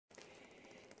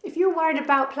you're worried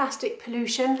about plastic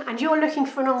pollution and you're looking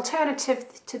for an alternative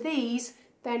to these,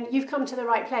 then you've come to the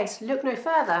right place. Look no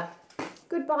further.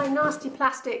 Goodbye nasty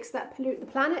plastics that pollute the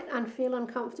planet and feel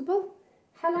uncomfortable.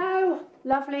 Hello,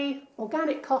 lovely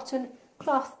organic cotton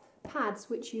cloth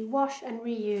pads which you wash and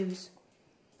reuse.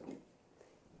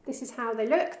 This is how they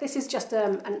look. This is just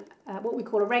what we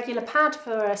call a regular pad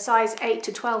for a size 8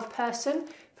 to 12 person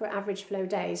for average flow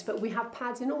days. But we have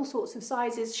pads in all sorts of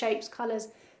sizes, shapes, colours,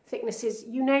 thicknesses,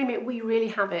 you name it, we really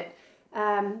have it.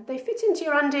 They fit into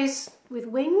your undies with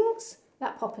wings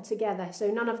that popper together, so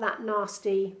none of that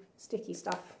nasty sticky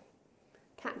stuff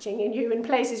catching in you in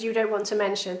places you don't want to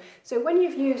mention. So when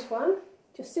you've used one,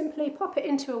 just simply pop it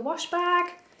into a wash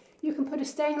bag. You can put a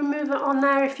stain remover on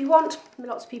there if you want.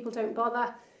 Lots of people don't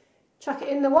bother. Chuck it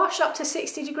in the wash up to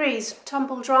 60 degrees,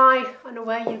 tumble dry, and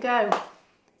away you go.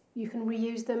 You can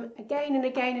reuse them again and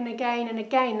again and again and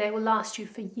again. They will last you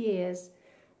for years.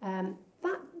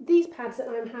 These pads that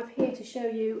I have here to show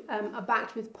you are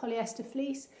backed with polyester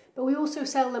fleece, but we also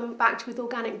sell them backed with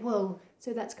organic wool.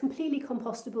 So that's completely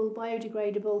compostable,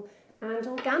 biodegradable and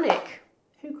organic.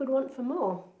 Who could want for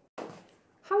more?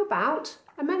 How about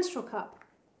a menstrual cup?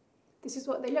 This is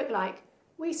what they look like.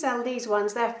 We sell these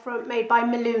ones, they're made by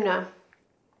Maluna.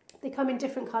 They come in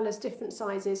different colours, different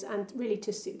sizes, and really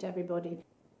to suit everybody.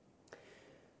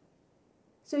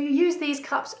 So you use these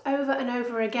cups over and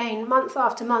over again, month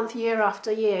after month, year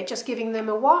after year, just giving them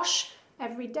a wash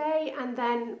every day and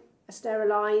then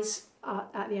sterilise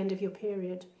at the end of your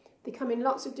period. They come in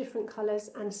lots of different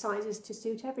colours and sizes to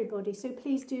suit everybody, so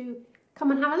please do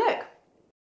come and have a look.